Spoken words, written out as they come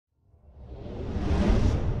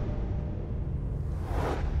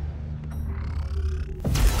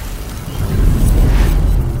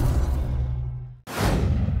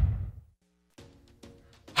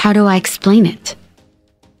How do I explain it?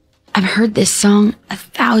 I've heard this song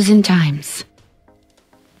 1,000 times.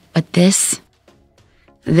 But this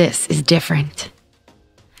is different.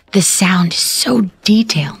 The sound is so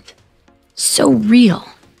detailed, so real,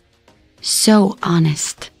 so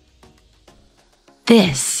honest.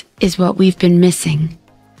 This is what we've been missing.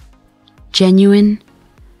 Genuine,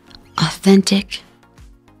 authentic,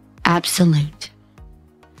 absolute.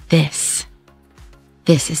 This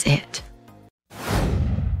is it.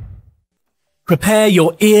 Prepare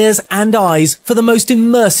your ears and eyes for the most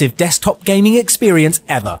immersive desktop gaming experience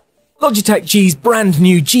ever. Logitech G's brand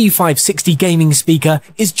new G560 gaming speaker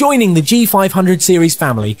is joining the G500 series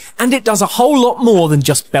family, and it does a whole lot more than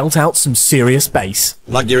just belt out some serious bass.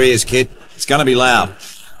 Plug your ears, kid. It's gonna be loud.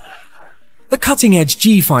 The cutting-edge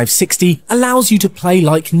G560 allows you to play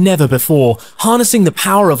like never before, harnessing the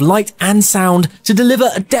power of light and sound to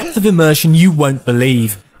deliver a depth of immersion you won't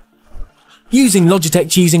believe. Using Logitech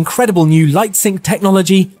G's incredible new LightSync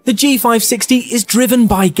technology, the G560 is driven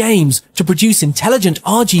by games to produce intelligent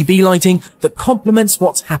RGB lighting that complements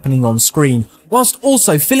what's happening on screen, whilst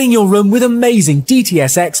also filling your room with amazing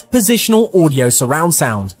DTS:X positional audio surround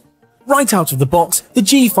sound. Right out of the box, the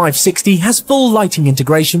G560 has full lighting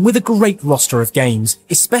integration with a great roster of games,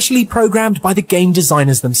 especially programmed by the game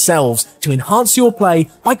designers themselves to enhance your play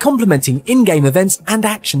by complementing in-game events and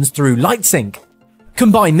actions through LightSync.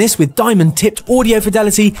 Combine this with diamond-tipped audio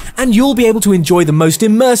fidelity and you'll be able to enjoy the most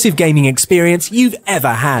immersive gaming experience you've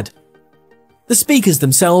ever had. The speakers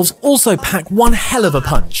themselves also pack one hell of a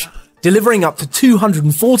punch, delivering up to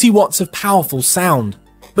 240 watts of powerful sound.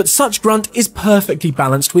 But such grunt is perfectly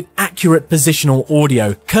balanced with accurate positional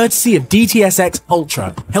audio, courtesy of DTS:X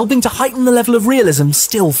Ultra, helping to heighten the level of realism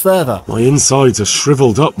still further. My insides are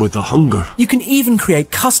shriveled up with the hunger. You can even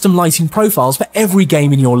create custom lighting profiles for every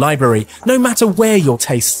game in your library, no matter where your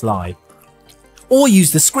tastes lie. Or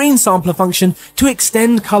use the screen sampler function to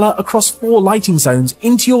extend color across 4 lighting zones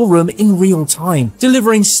into your room in real time,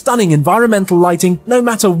 delivering stunning environmental lighting no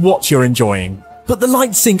matter what you're enjoying. But the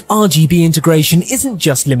LightSync RGB integration isn't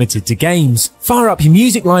just limited to games. Fire up your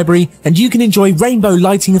music library and you can enjoy rainbow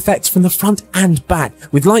lighting effects from the front and back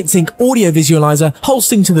with LightSync Audio Visualizer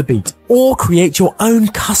pulsing to the beat. Or create your own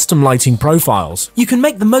custom lighting profiles. You can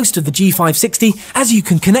make the most of the G560 as you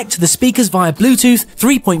can connect to the speakers via Bluetooth,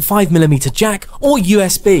 3.5mm jack or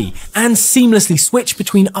USB and seamlessly switch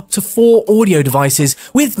between up to 4 audio devices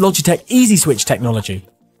with Logitech Easy Switch technology.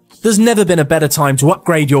 There's never been a better time to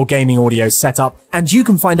upgrade your gaming audio setup, and you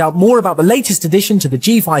can find out more about the latest addition to the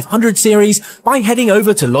G500 series by heading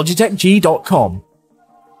over to logitechg.com.